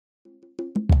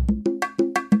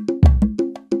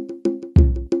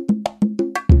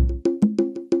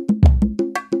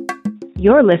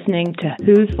You're listening to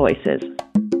Whose Voices,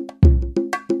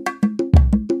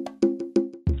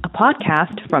 a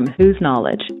podcast from Whose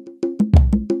Knowledge.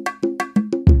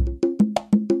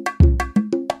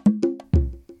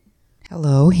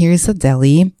 Hello, here's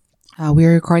Adeli.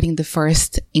 We're recording the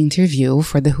first interview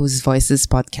for the Whose Voices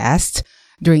podcast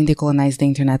during Decolonize the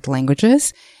Internet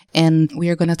Languages, and we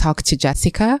are going to talk to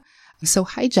Jessica. So,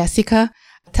 hi, Jessica.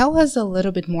 Tell us a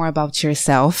little bit more about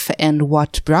yourself and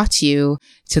what brought you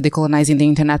to Decolonizing the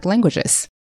Internet Languages.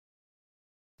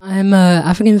 I'm an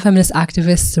African feminist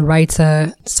activist, a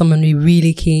writer, someone who's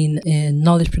really keen in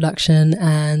knowledge production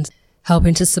and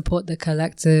helping to support the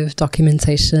collective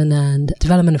documentation and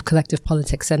development of collective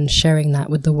politics and sharing that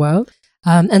with the world.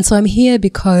 And so I'm here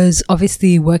because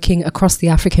obviously working across the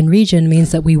African region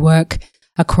means that we work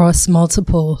across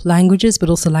multiple languages, but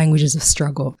also languages of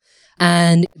struggle.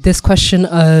 And this question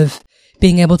of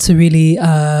being able to really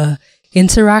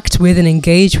interact with and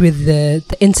engage with the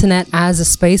internet as a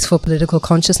space for political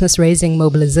consciousness raising,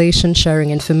 mobilization,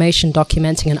 sharing information,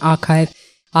 documenting and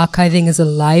archiving is a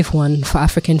live one for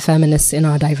African feminists in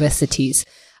our diversities.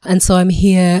 And so I'm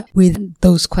here with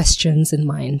those questions in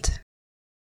mind.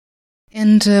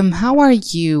 And how are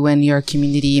you and your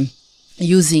community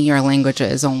using your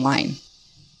languages online?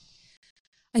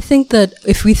 I think that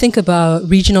if we think about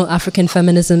regional African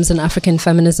feminisms and African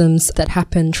feminisms that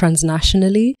happen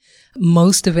transnationally,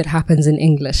 most of it happens in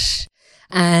English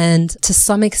and to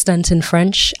some extent in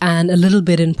French and a little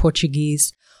bit in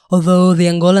Portuguese. Although the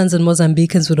Angolans and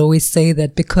Mozambicans would always say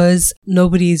that because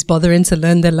nobody's bothering to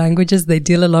learn their languages, they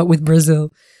deal a lot with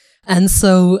Brazil. And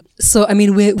so I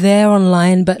mean, we're there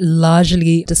online, but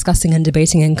largely discussing and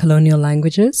debating in colonial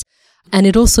languages. And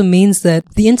it also means that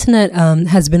the internet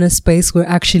has been a space where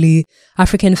actually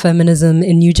African feminism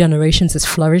in new generations is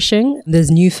flourishing. There's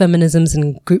new feminisms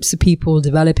and groups of people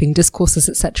developing discourses,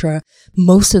 etc.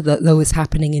 Most of that, though, is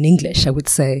happening in English, I would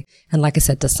say. And like I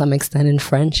said, to some extent in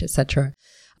French, etc.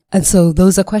 And so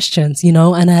those are questions,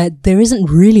 and there isn't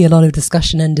really a lot of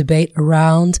discussion and debate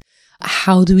around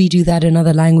how do we do that in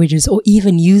other languages, or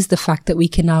even use the fact that we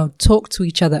can now talk to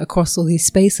each other across all these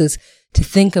spaces to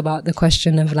think about the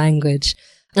question of language.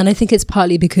 And I think it's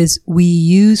partly because we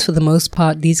use, for the most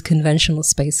part, these conventional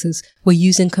spaces. We're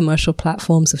using commercial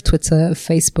platforms of Twitter, of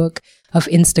Facebook, of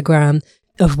Instagram,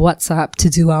 of WhatsApp to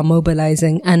do our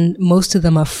mobilizing. And most of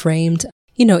them are framed,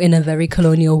 in a very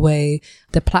colonial way.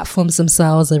 The platforms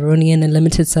themselves are only in a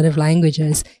limited set of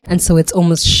languages. And so it's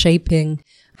almost shaping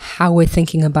how we're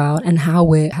thinking about and how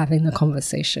we're having the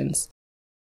conversations.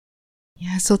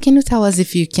 Yeah, so can you tell us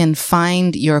if you can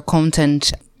find your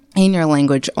content in your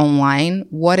language online,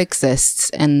 what exists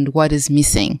and what is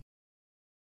missing?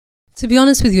 To be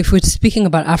honest with you, if we're speaking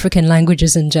about African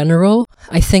languages in general,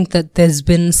 I think that there's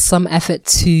been some effort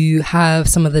to have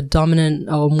some of the dominant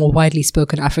or more widely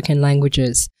spoken African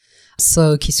languages.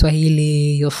 So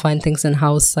Kiswahili, you'll find things in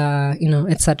Hausa,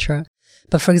 etc.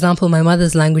 But for example, my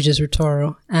mother's language is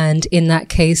Rutoro. And in that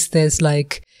case, there's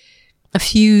like a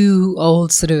few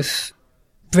old sort of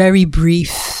very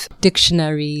brief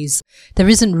dictionaries. There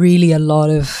isn't really a lot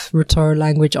of Rutoro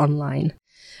language online.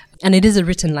 And it is a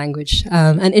written language.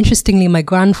 And interestingly, my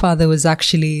grandfather was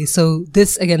actually, so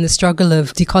this, again, the struggle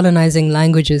of decolonizing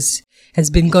languages has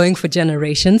been going for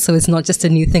generations. So it's not just a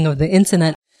new thing of the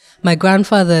internet. My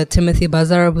grandfather, Timothy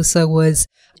Bazarabusa, was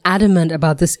adamant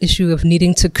about this issue of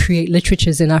needing to create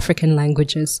literatures in African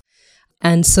languages.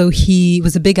 And so he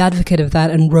was a big advocate of that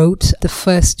and wrote the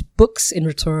first books in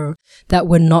Rutoro that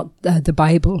were not the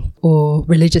Bible or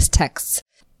religious texts.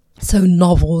 So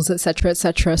novels, etc.,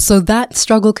 etc. So that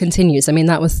struggle continues. I mean,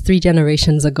 that was 4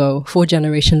 generations ago,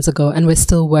 and we're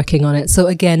still working on it. So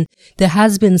again, there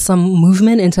has been some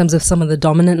movement in terms of some of the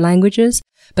dominant languages,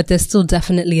 but there's still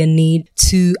definitely a need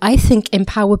to, I think,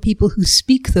 empower people who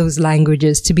speak those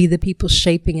languages to be the people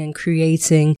shaping and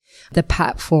creating the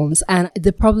platforms. And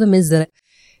the problem is that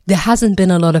there hasn't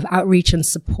been a lot of outreach and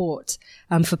support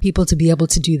for people to be able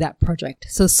to do that project.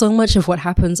 So much of what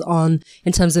happens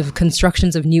in terms of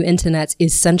constructions of new internets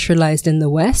is centralized in the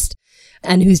West,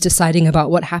 and who's deciding about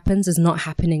what happens is not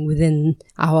happening within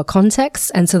our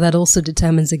context. And so that also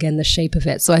determines, again, the shape of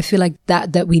it. So I feel like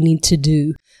that we need to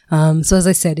do. So as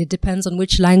I said, it depends on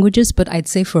which languages, but I'd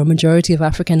say for a majority of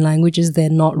African languages, they're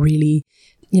not really,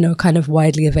 kind of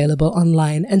widely available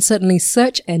online. And certainly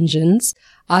search engines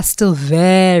are still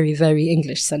very, very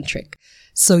English centric.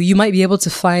 So you might be able to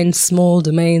find small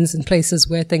domains and places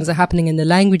where things are happening in the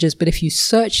languages, but if you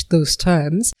search those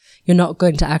terms, you're not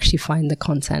going to actually find the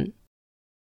content.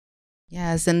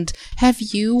 Yes, and have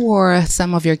you or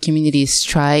some of your communities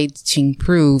tried to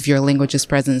improve your language's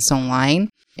presence online?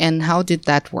 And how did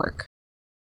that work?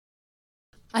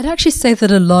 I'd actually say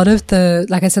that a lot of the,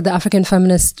 like I said, the African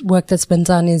feminist work that's been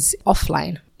done is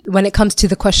offline when it comes to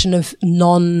the question of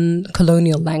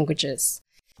non-colonial languages.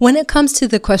 When it comes to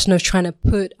the question of trying to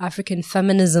put African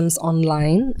feminisms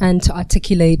online and to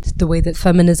articulate the way that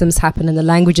feminisms happen and the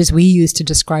languages we use to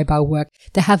describe our work,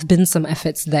 there have been some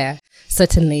efforts there,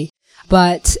 certainly.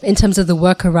 But in terms of the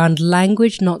work around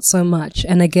language, not so much.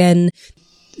 And again,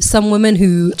 some women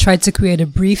who tried to create a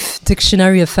brief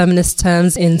dictionary of feminist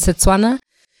terms in Setswana,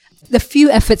 a few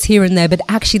efforts here and there, but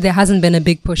actually there hasn't been a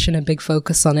big push and a big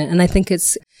focus on it. And I think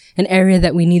it's an area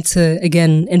that we need to,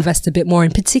 again, invest a bit more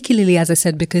in, particularly, as I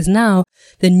said, because now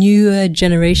the newer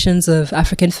generations of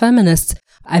African feminists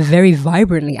are very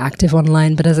vibrantly active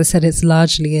online. But as I said, it's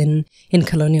largely in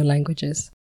colonial languages.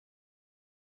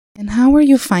 And how are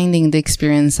you finding the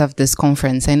experience of this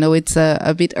conference? I know it's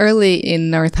a bit early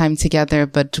in our time together,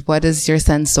 but what is your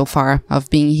sense so far of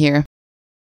being here?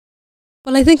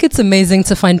 Well, I think it's amazing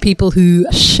to find people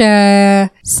who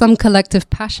share some collective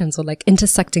passions or like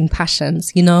intersecting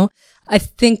passions, you know? I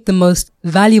think the most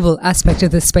valuable aspect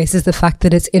of this space is the fact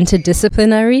that it's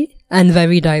interdisciplinary and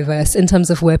very diverse in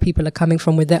terms of where people are coming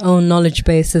from with their own knowledge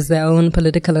bases, their own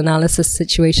political analysis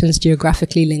situations,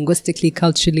 geographically, linguistically,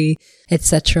 culturally,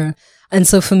 etc. And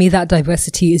so for me, that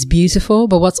diversity is beautiful.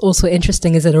 But what's also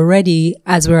interesting is that already,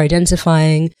 as we're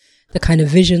identifying the kind of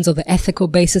visions or the ethical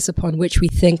basis upon which we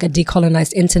think a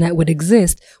decolonized internet would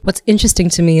exist, what's interesting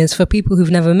to me is for people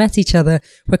who've never met each other,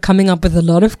 we're coming up with a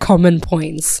lot of common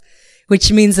points,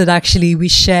 which means that actually we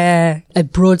share a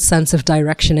broad sense of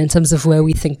direction in terms of where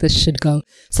we think this should go.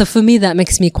 So for me, that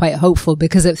makes me quite hopeful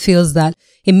because it feels that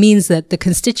it means that the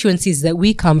constituencies that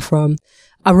we come from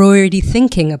are already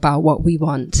thinking about what we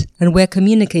want, and we're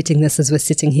communicating this as we're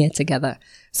sitting here together.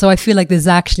 So I feel like there's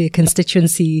actually a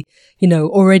constituency, you know,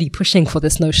 already pushing for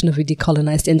this notion of a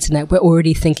decolonized internet. We're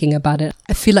already thinking about it.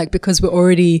 I feel like because we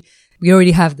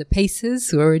already have the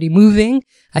paces, we're already moving,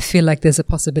 I feel like there's a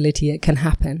possibility it can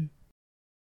happen.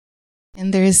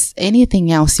 And there's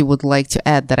anything else you would like to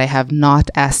add that I have not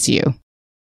asked you?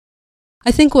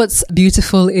 I think what's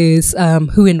beautiful is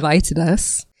who invited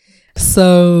us.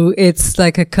 So it's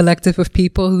like a collective of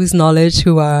people whose knowledge,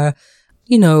 who are,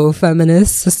 you know,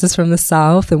 feminists, sisters from the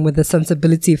South, and with a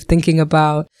sensibility of thinking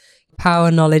about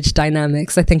power, knowledge,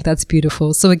 dynamics. I think that's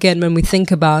beautiful. So again, when we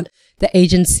think about the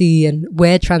agency and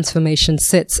where transformation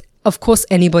sits, of course,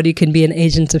 anybody can be an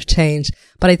agent of change.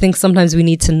 But I think sometimes we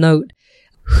need to note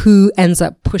who ends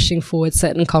up pushing forward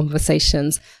certain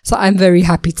conversations. So I'm very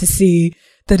happy to see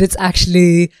that it's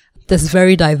actually this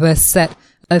very diverse set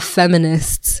of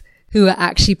feminists who are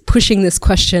actually pushing this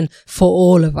question for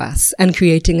all of us and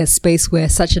creating a space where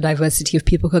such a diversity of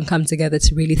people can come together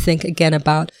to really think again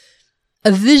about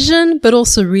a vision, but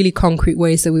also really concrete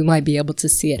ways that we might be able to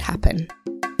see it happen.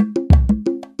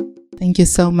 Thank you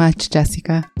so much,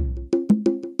 Jessica.